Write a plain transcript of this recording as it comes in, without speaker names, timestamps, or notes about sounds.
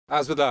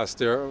As with last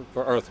year,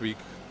 for Earth Week,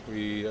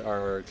 we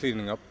are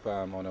cleaning up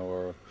on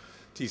our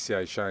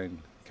TCI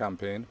Shine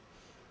campaign.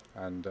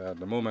 And at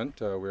the moment,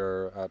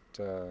 we're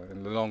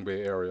in the Long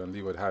Bay area on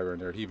Leeward Highway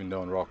near Heaving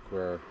Down Rock,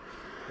 where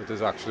it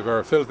is actually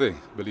very filthy,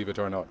 believe it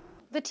or not.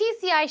 The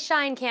TCI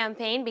Shine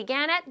campaign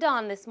began at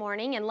dawn this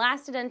morning and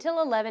lasted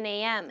until 11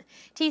 a.m.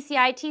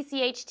 TCI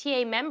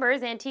TCHTA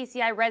members and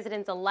TCI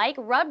residents alike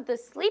rubbed the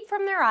sleep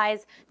from their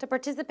eyes to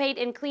participate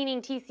in cleaning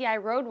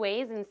TCI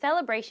roadways in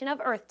celebration of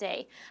Earth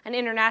Day, an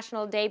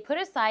international day put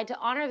aside to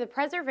honor the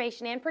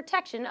preservation and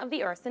protection of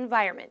the Earth's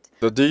environment.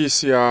 The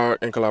DECR,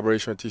 in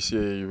collaboration with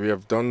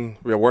TCA,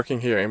 we are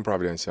working here in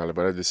Providencial,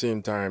 but at the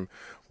same time,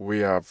 we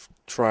have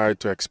tried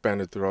to expand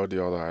it throughout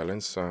the other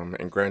islands.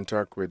 In Grand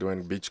Turk, we're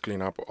doing beach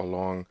cleanup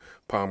along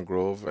Palm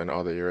Grove and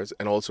other areas,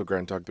 and also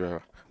Grand Turk,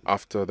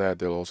 after that,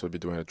 they'll also be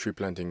doing a tree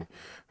planting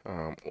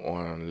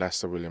on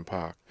Lester William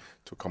Park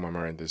to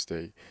commemorate this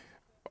day.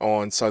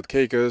 On South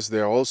Caicos,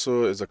 there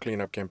also is a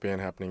cleanup campaign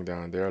happening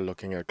down there,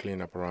 looking at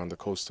cleanup around the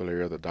coastal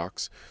area, the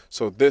docks.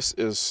 So this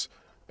is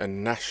a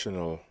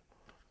national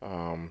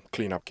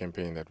cleanup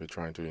campaign that we're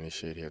trying to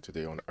initiate here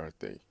today on Earth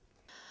Day.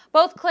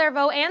 Both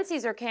Clairvaux and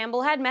Cesar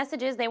Campbell had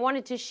messages they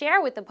wanted to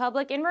share with the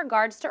public in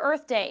regards to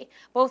Earth Day,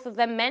 both of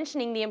them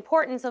mentioning the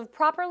importance of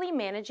properly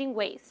managing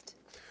waste.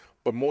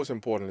 But most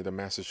importantly, the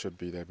message should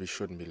be that we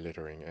shouldn't be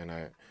littering, and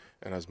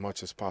as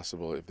much as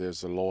possible, if there's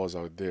the laws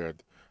out there,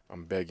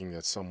 I'm begging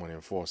that someone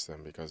enforce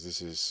them, because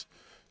this is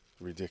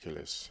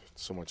ridiculous.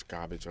 So much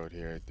garbage out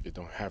here, it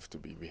don't have to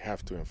be. We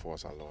have to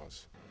enforce our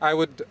laws. I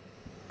would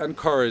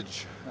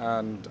encourage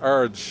and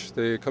urge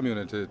the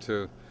community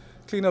to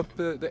clean up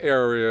the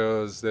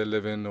areas they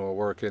live in or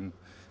work in,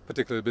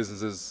 particularly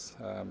businesses,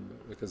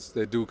 because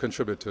they do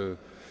contribute to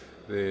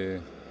the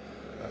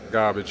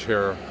garbage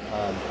here.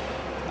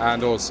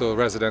 And also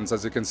residents,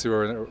 as you can see,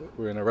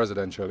 we're in a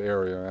residential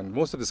area, and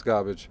most of this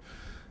garbage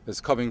is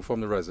coming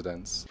from the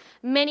residents.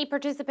 Many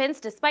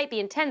participants, despite the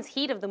intense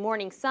heat of the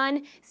morning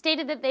sun,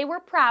 stated that they were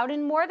proud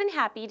and more than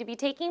happy to be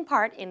taking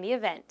part in the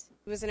event.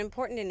 It was an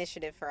important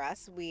initiative for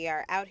us. We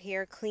are out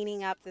here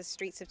cleaning up the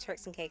streets of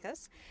Turks and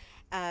Caicos.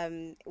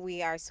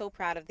 We are so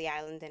proud of the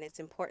island, and it's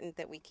important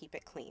that we keep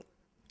it clean.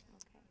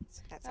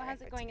 So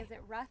how's it going? Is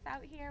it rough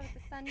out here with the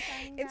sun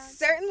shining down? It's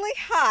certainly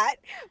hot,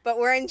 but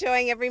we're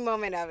enjoying every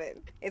moment of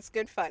it. It's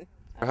good fun.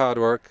 Hard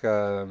work,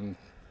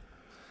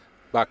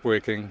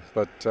 backbreaking,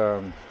 but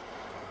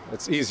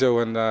it's easier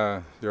when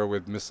you're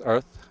with Miss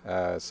Earth,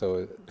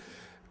 so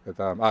with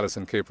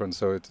Alison Capron,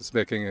 so it's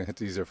making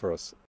it easier for us.